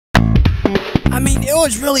mean, it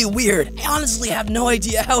was really weird. I honestly have no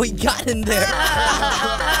idea how he got in there.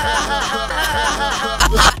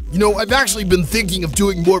 You know, I've actually been thinking of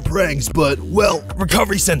doing more pranks, but, well,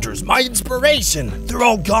 recovery centers, my inspiration, they're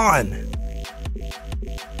all gone.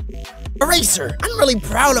 Eraser, I'm really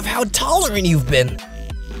proud of how tolerant you've been.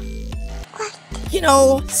 What? You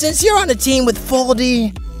know, since you're on a team with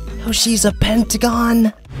Foldy, how she's a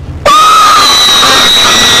pentagon.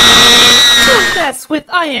 That's with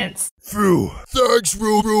irons. Phew. Thanks,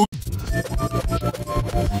 Ruru.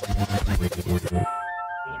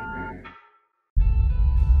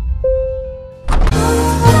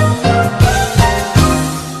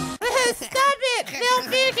 Stop it! They'll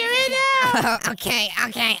figure it out! Okay,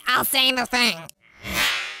 I'll say the thing.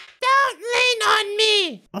 Don't lean on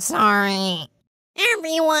me! Sorry.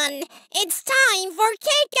 Everyone, it's time for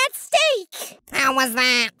cake at stake! How was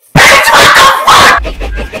that?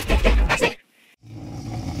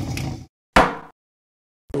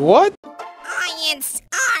 What? Audience,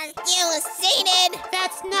 are you seated?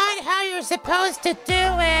 That's not how you're supposed to do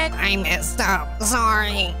it! I messed up.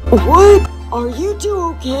 Sorry. What? Are you two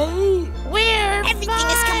okay? We're Everything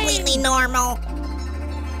fine. is completely normal.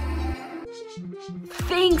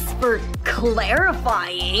 Thanks for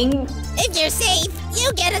clarifying. If you're safe,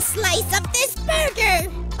 you get a slice of this burger.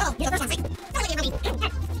 Oh,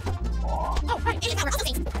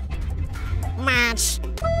 Match.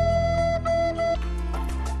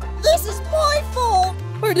 This is my fault.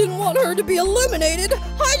 I didn't want her to be eliminated.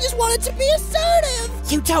 I just wanted to be assertive.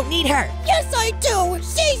 You don't need her. Yes, I do.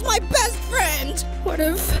 She's my best friend. What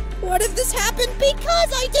if this happened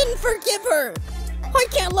because I didn't forgive her? I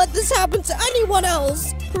can't let this happen to anyone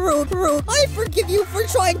else. Rude. I forgive you for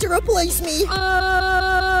trying to replace me.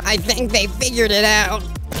 I think they figured it out.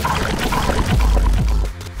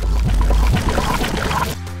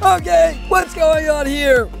 Okay, what's going on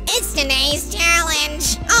here? It's today's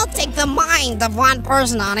challenge. I'll take the mind of one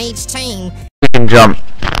person on each team. We can jump.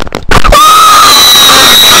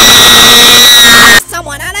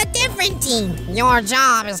 Someone on a different team. Your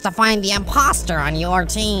job is to find the imposter on your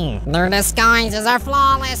team. Their disguises are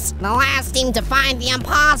flawless. The last team to find the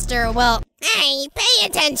imposter will... Hey, pay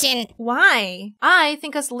attention. Why? I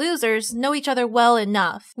think us losers know each other well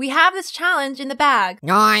enough. We have this challenge in the bag.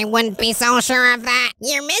 I wouldn't be so sure of that.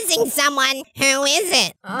 You're missing someone. Who is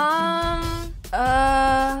it?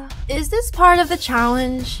 Is this part of the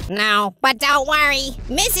challenge? No, But don't worry.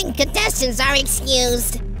 Missing contestants are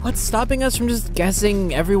excused. What's stopping us from just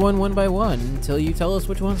guessing everyone one by one until you tell us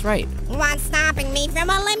which one's right? What's stopping me from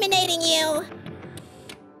eliminating you?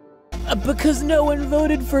 Because no one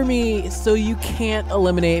voted for me, so you can't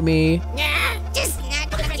eliminate me. Yeah, just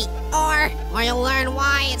not ready. or you'll learn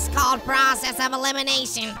why it's called process of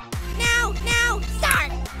elimination. Now,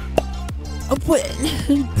 start. Oh, but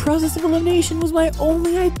process of elimination was my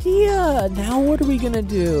only idea. Now what are we gonna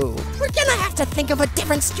do? We're gonna have to think of a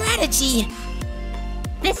different strategy.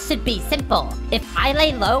 This should be simple. If I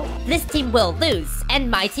lay low, this team will lose,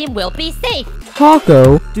 and my team will be safe.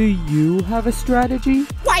 Taco, do you have a strategy?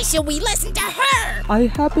 Why should we listen to her?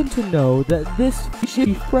 I happen to know that this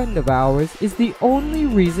shitty friend of ours is the only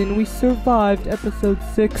reason we survived episode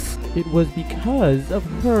 6. It was because of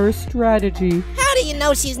her strategy. How do you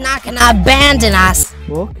know she's not gonna abandon us?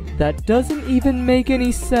 Look, that doesn't even make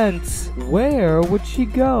any sense. Where would she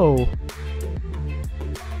go?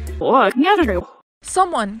 What?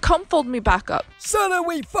 Someone, come fold me back up. So that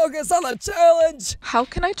we focus on the challenge! How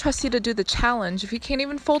can I trust you to do the challenge if you can't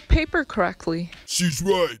even fold paper correctly? She's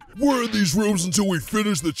right. We're in these rooms until we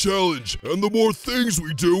finish the challenge. And the more things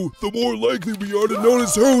we do, the more likely we are to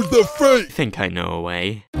notice who's the fake. I think I know a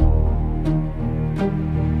way.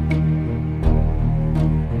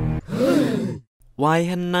 Why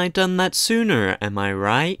hadn't I done that sooner, am I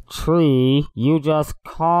right? Tree, you just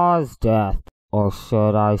caused death. Or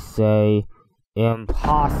should I say...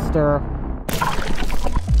 imposter.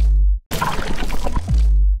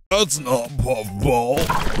 That's not puffball.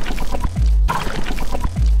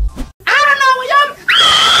 I don't know,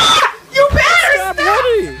 you better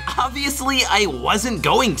stop! Obviously, I wasn't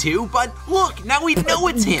going to, but look, now we know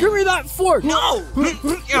it's him. Give me that fork! No!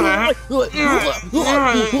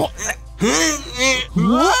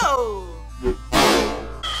 Whoa!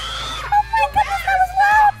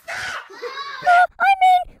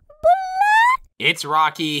 It's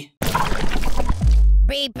Rocky.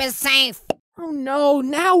 Beep is safe. Oh Oh no,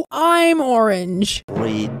 now I'm orange.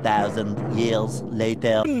 3,000 years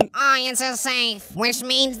later. Ice is safe, which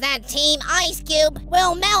means that Team Ice Cube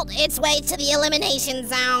will melt its way to the elimination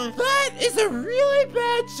zone. That is a really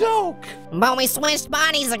bad joke. But we switched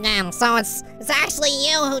bodies again, so it's actually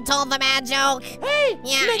you who told the bad joke. Hey,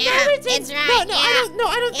 Yeah, no, yeah, we didn't. it's right. No,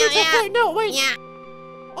 I don't think that's right. No, wait. Yeah.